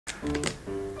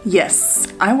Yes,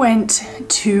 I went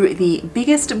to the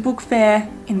biggest book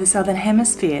fair in the Southern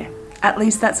Hemisphere. At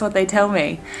least that's what they tell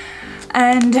me.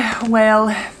 And,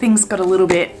 well, things got a little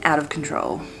bit out of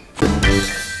control.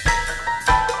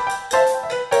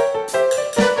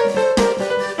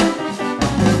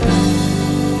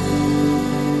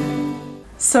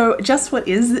 So just what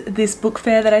is this book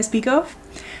fair that I speak of?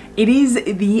 It is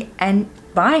the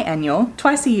biannual,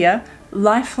 twice a year,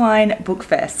 Lifeline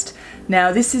Bookfest.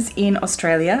 Now this is in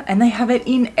Australia and they have it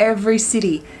in every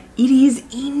city. It is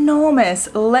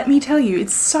enormous, let me tell you,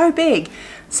 it's so big.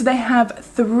 So they have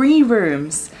 3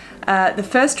 rooms. The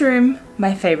first room,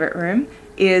 my favorite room,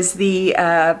 is the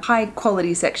high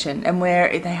quality section, and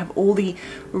where they have all the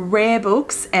rare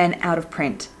books and out of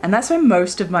print. And that's where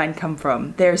most of mine come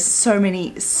from. There's so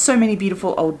many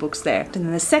beautiful old books there. And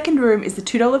then the second room is the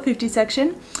 $2.50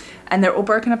 section, and they're all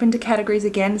broken up into categories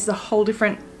again. It's a whole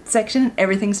different section,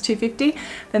 everything's $2.50.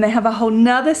 Then they have a whole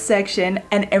nother section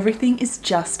and everything is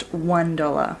just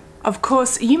 $1. Of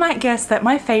course, you might guess that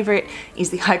my favorite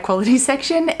is the high quality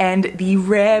section and the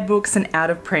rare books and out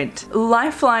of print.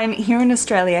 Lifeline here in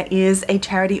Australia is a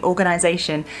charity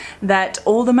organisation that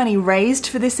all the money raised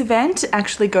for this event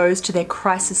actually goes to their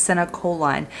crisis centre call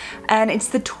line. And it's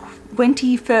the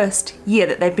 21st year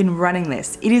that they've been running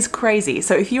this. It is crazy.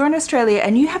 So if you're in Australia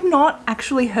and you have not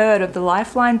actually heard of the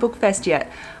Lifeline Bookfest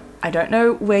yet, I don't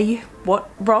know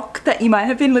what rock that you might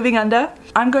have been living under.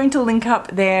 I'm going to link up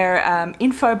their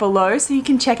info below so you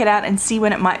can check it out and see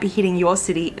when it might be hitting your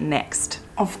city next.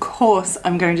 Of course,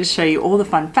 I'm going to show you all the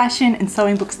fun fashion and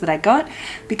sewing books that I got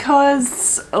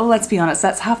because, let's be honest,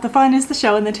 that's half the fun, is the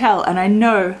show and the tell, and I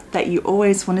know that you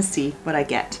always want to see what I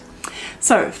get.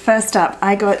 So first up,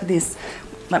 I got this.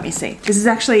 Let me see. This is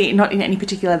actually not in any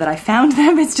particular that I found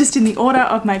them, it's just in the order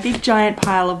of my big giant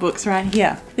pile of books right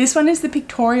here. This one is the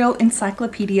Pictorial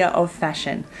Encyclopedia of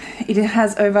Fashion. It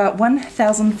has over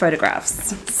 1,000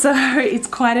 photographs, so it's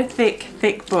quite a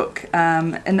thick book.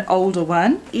 An older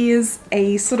one is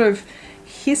a sort of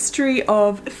history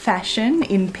of fashion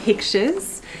in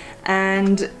pictures,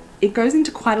 and it goes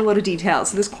into quite a lot of detail,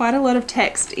 so there's quite a lot of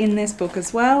text in this book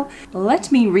as well.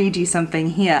 Let me read you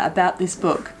something here about this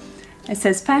book. It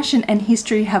says, fashion and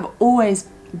history have always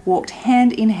walked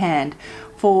hand in hand,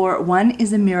 for one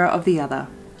is a mirror of the other.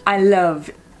 I love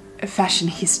fashion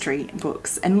history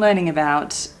books and learning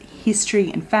about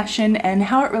history and fashion and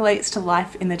how it relates to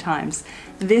life in the times.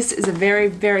 This is a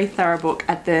very thorough book.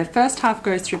 At the first half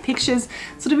goes through pictures,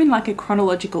 sort of in like a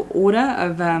chronological order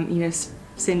of, you know,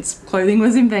 since clothing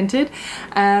was invented,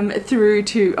 through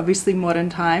to obviously modern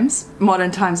times.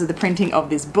 Modern times of the printing of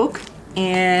this book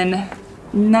in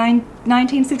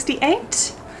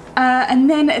 1968. And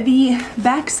then the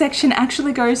back section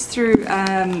actually goes through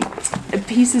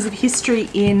pieces of history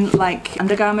in like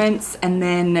undergarments, and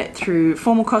then through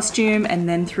formal costume, and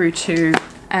then through to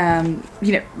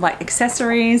you know, like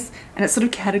accessories, and it's sort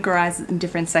of categorized in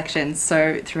different sections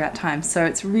so throughout time. So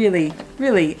it's really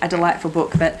a delightful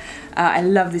book that I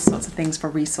love these sorts of things for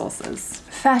resources.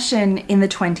 Fashion in the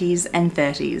 20s and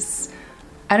 30s.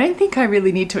 I don't think I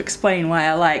really need to explain why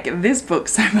I like this book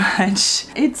so much.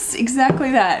 It's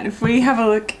exactly that. If we have a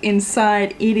look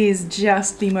inside, it is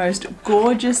just the most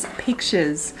gorgeous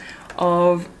pictures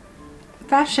of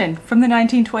fashion from the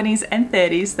 1920s and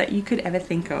 30s that you could ever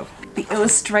think of. The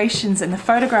illustrations and the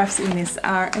photographs in this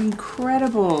are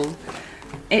incredible.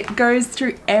 It goes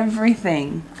through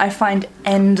everything. I find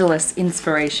endless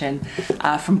inspiration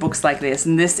from books like this,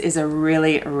 and this is a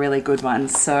really good one.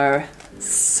 So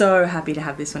happy to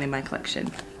have this one in my collection.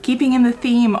 Keeping in the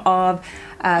theme of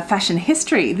fashion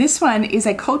history, this one is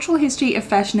a cultural history of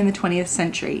fashion in the 20th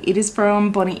century. It is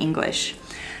from Bonnie English.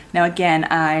 Now again,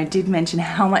 I did mention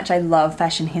how much I love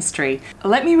fashion history.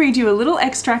 Let me read you a little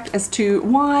extract as to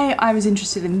why I was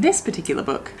interested in this particular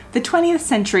book. The 20th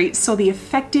century saw the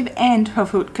effective end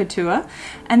of haute couture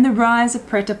and the rise of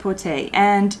pret-a-porter,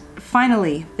 and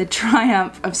finally, the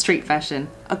triumph of street fashion.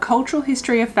 A cultural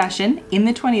history of fashion in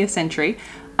the 20th century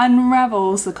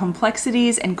unravels the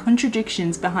complexities and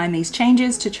contradictions behind these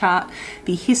changes to chart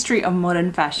the history of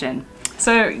modern fashion.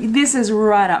 So this is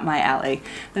right up my alley.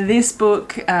 This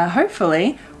book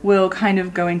hopefully will kind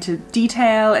of go into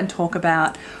detail and talk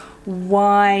about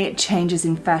why changes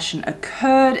in fashion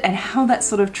occurred and how that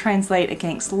sort of translate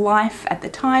against life at the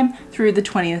time through the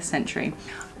 20th century.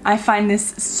 I find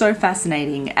this so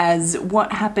fascinating as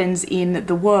what happens in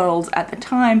the world at the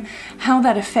time, how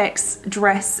that affects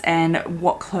dress and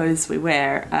what clothes we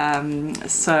wear.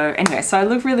 So anyway, so I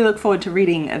really look forward to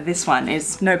reading this one.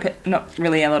 It's not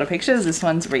really a lot of pictures, this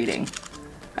one's reading.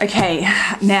 Okay,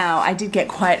 now I did get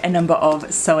quite a number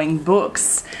of sewing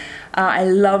books. I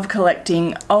love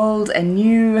collecting old and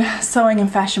new sewing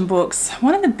and fashion books.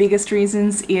 One of the biggest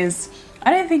reasons is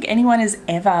I don't think anyone is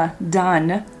ever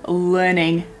done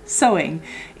learning sewing.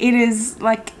 It is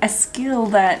like a skill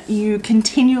that you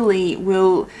continually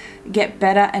will get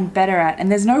better and better at,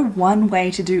 and there's no one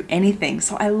way to do anything.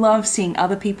 So I love seeing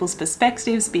other people's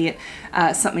perspectives, be it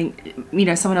something, you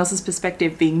know, someone else's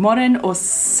perspective being modern or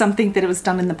something that it was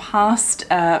done in the past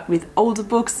with older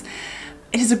books.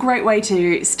 It is a great way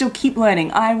to still keep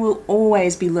learning. I will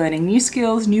always be learning new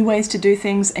skills, new ways to do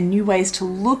things, and new ways to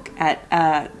look at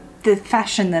the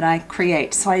fashion that I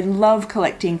create. So I love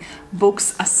collecting.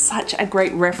 Books are such a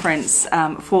great reference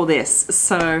for this.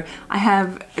 So I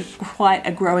have quite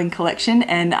a growing collection,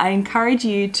 and I encourage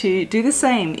you to do the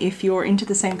same if you're into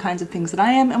the same kinds of things that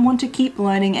I am and want to keep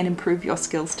learning and improve your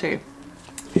skills too.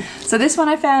 So this one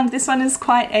I found, this one is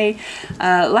quite a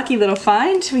lucky little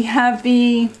find. We have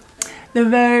the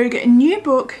Vogue New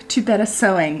Book to Better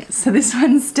Sewing. So this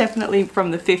one's definitely from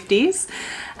the 50s.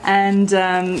 And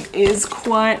is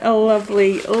quite a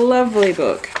lovely, lovely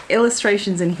book.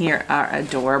 Illustrations in here are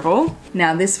adorable.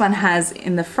 Now this one has,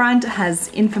 in the front, has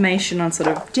information on sort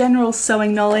of general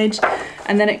sewing knowledge,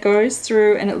 and then it goes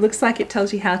through and it looks like it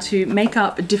tells you how to make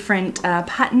up different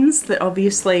patterns that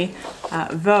obviously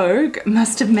Vogue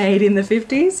must have made in the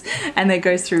 50s, and it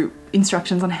goes through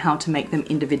instructions on how to make them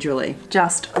individually.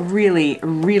 Just really,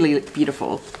 really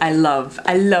beautiful. I love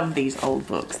these old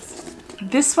books.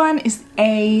 This one is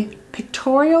a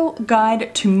pictorial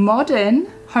guide to modern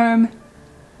home,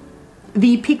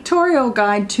 the pictorial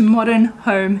guide to modern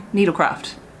home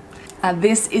needlecraft.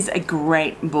 This is a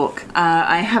great book.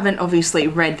 I haven't obviously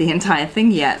read the entire thing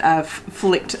yet. I've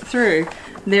flicked through.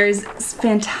 There is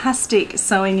fantastic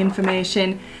sewing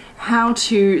information, how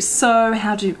to sew,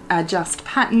 how to adjust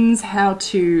patterns, how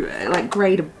to like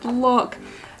grade a block,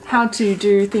 how to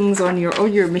do things on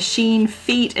your machine,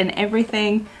 feet and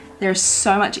everything. There's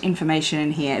so much information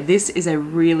in here. This is a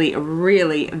really,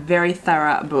 really very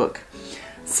thorough book.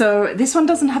 So this one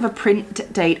doesn't have a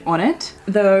print date on it,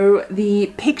 though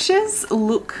the pictures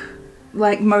look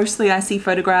like mostly I see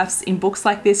photographs in books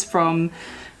like this from,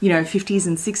 you know, 50s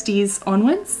and 60s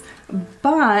onwards.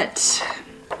 But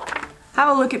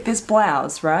have a look at this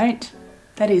blouse, right?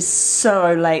 That is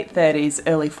so late 30s,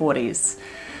 early 40s.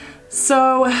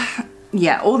 So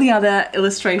yeah, all the other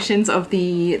illustrations of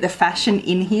the fashion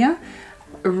in here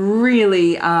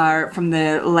really are from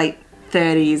the late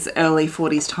 30s, early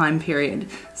 40s time period.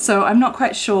 So I'm not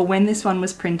quite sure when this one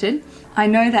was printed. I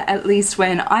know that at least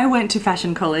when I went to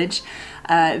fashion college,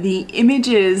 the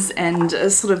images and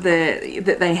sort of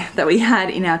that we had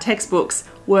in our textbooks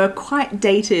were quite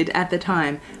dated at the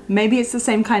time. Maybe it's the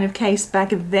same kind of case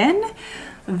back then,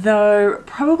 though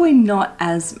probably not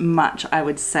as much, I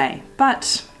would say.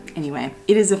 But anyway,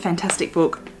 it is a fantastic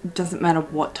book. Doesn't matter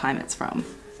what time it's from.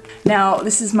 Now,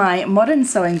 this is my modern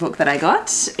sewing book that I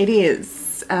got. It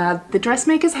is the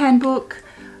Dressmaker's Handbook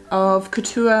of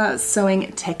Couture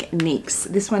Sewing Techniques.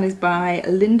 This one is by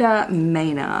Linda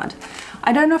Maynard.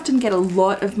 I don't often get a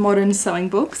lot of modern sewing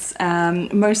books.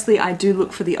 Mostly I do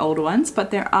look for the older ones,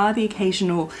 but there are the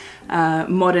occasional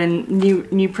modern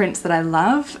new prints that I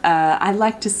love. I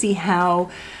like to see how,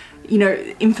 you know,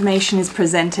 information is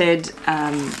presented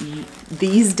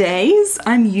these days.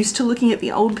 I'm used to looking at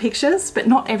the old pictures, but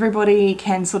not everybody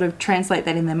can sort of translate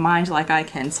that in their mind like I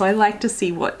can. So I like to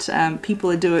see what people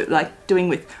are doing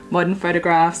with modern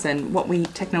photographs and what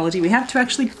technology we have to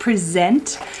actually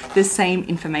present the same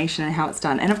information and how it's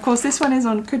done. And of course this one is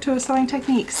on couture sewing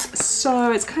techniques,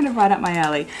 so it's kind of right up my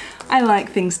alley. I like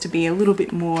things to be a little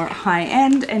bit more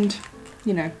high-end, and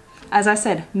you know, as I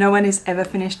said, no one is ever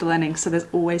finished learning, so there's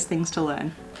always things to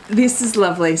learn. This is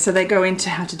lovely. So they go into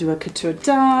how to do a couture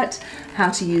dart, how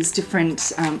to use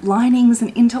different linings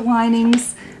and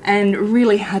interlinings, and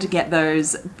really how to get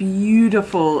those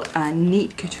beautiful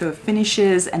neat couture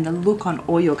finishes and the look on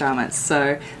all your garments.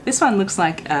 So this one looks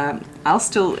like I'll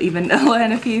still even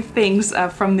learn a few things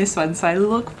from this one, so I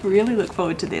really look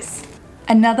forward to this.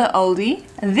 Another oldie.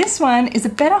 This one is a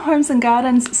Better Homes and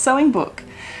Gardens sewing book.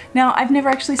 Now, I've never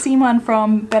actually seen one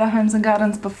from Better Homes and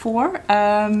Gardens before.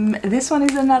 This one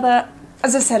is another,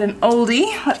 as I said, an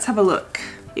oldie. Let's have a look.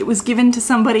 It was given to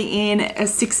somebody in a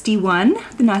 61,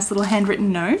 the nice little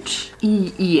handwritten note.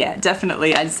 Yeah,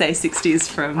 definitely I'd say 60s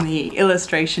from the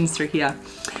illustrations through here.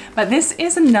 But this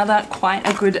is another quite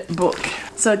a good book.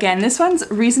 So again, this one's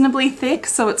reasonably thick,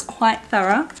 so it's quite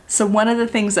thorough. So one of the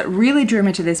things that really drew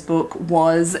me to this book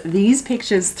was these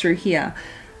pictures through here.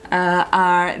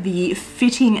 Are the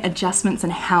fitting adjustments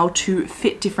and how to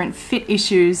fit different fit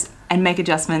issues and make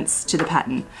adjustments to the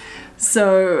pattern.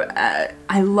 So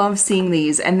I love seeing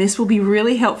these, and this will be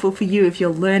really helpful for you if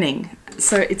you're learning.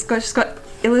 So it's just got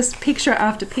picture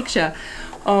after picture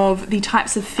of the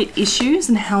types of fit issues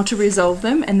and how to resolve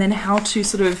them, and then how to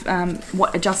sort of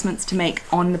what adjustments to make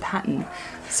on the pattern.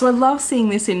 So I love seeing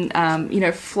this in you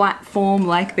know, flat form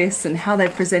like this, and how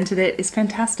they've presented it is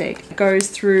fantastic. It goes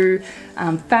through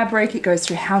fabric, it goes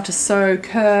through how to sew,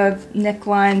 curve,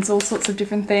 necklines, all sorts of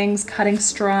different things, cutting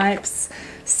stripes,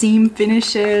 seam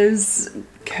finishes,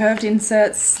 curved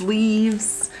inserts,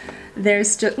 sleeves.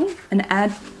 There's just an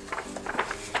ad.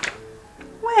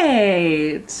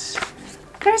 Wait,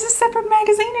 there's a separate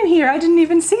magazine in here. I didn't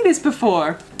even see this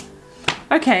before.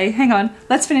 Okay, hang on.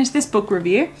 Let's finish this book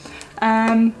review.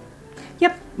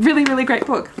 Yep, really great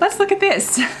book. Let's look at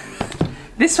this.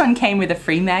 This one came with a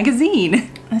free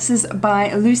magazine. This is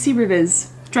by Lucy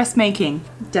Rivers, Dressmaking.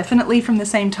 Definitely from the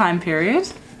same time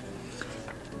period.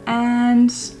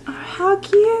 And oh, how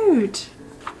cute.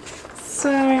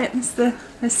 So it's the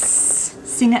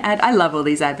Singer ad. I love all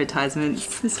these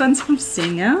advertisements. This one's from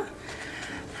Singer.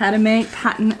 How to make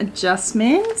pattern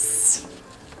adjustments.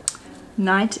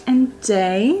 Night and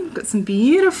day. Got some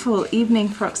beautiful evening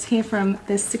frocks here from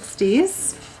the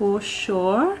 60s for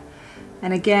sure.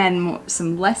 And again,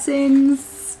 some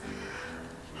lessons.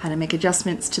 How to make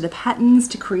adjustments to the patterns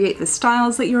to create the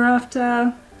styles that you're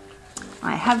after.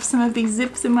 I have some of these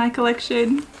zips in my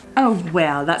collection. Oh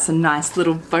wow, that's a nice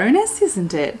little bonus,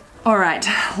 isn't it? Alright,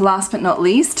 last but not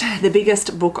least, the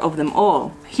biggest book of them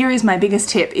all. Here is my biggest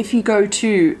tip. If you go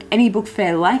to any book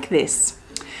fair like this,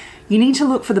 you need to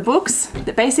look for the books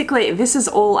that basically, this is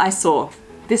all I saw.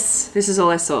 This is all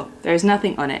I saw. There is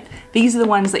nothing on it. These are the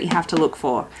ones that you have to look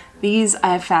for. These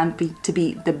I have found to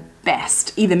be the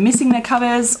best. Either missing their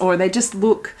covers, or they just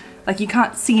look like you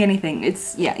can't see anything.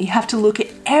 It's, yeah, you have to look at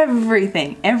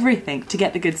everything to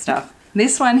get the good stuff.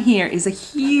 This one here is a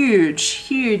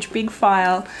huge big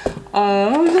file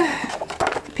of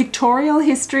pictorial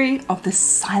history of the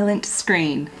silent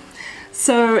screen.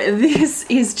 So this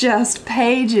is just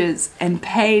pages and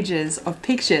pages of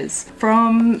pictures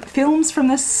from films from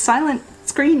the silent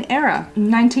screen era,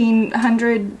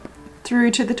 1900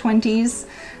 through to the 20s.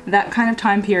 That kind of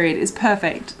time period is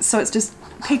perfect. So it's just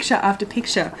picture after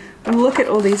picture. Look at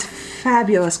all these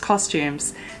fabulous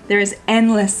costumes. There is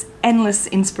endless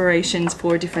inspirations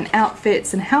for different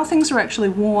outfits and how things are actually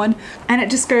worn. And it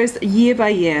just goes year by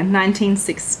year,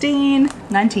 1916,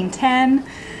 1910.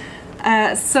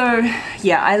 So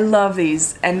yeah, I love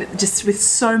these, and just with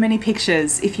so many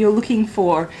pictures. If you're looking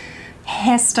for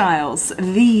hairstyles,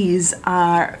 these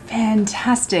are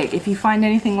fantastic. If you find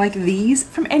anything like these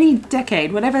from any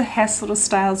decade, whatever hair sort of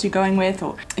styles you're going with,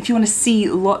 or if you want to see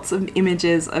lots of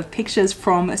images of pictures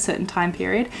from a certain time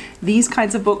period, these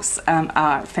kinds of books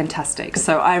are fantastic.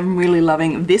 So I'm really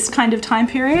loving this kind of time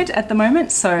period at the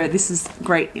moment. So this is a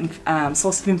great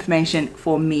source of information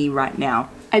for me right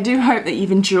now. I do hope that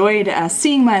you've enjoyed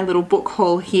seeing my little book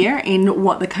haul here in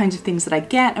what the kinds of things that I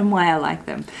get and why I like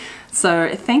them.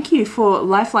 So thank you for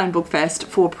Lifeline Bookfest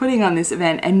for putting on this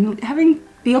event and having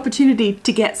the opportunity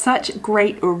to get such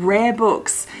great rare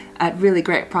books at really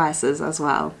great prices as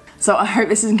well. So I hope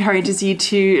this encourages you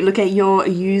to look at your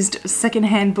used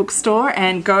secondhand bookstore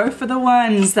and go for the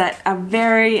ones that are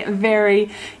very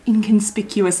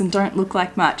inconspicuous and don't look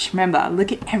like much. Remember,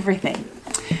 look at everything.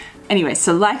 Anyway,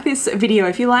 so like this video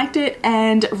if you liked it,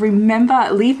 and remember,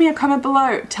 leave me a comment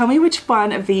below. Tell me which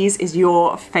one of these is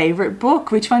your favorite book,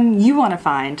 which one you want to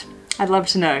find. I'd love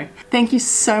to know. Thank you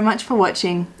so much for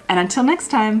watching, and until next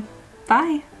time,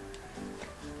 bye.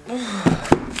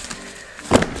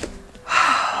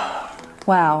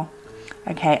 Wow.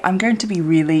 Okay, I'm going to be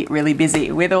really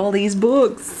busy with all these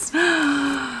books.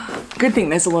 Good thing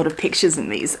there's a lot of pictures in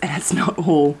these, and it's not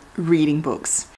all reading books.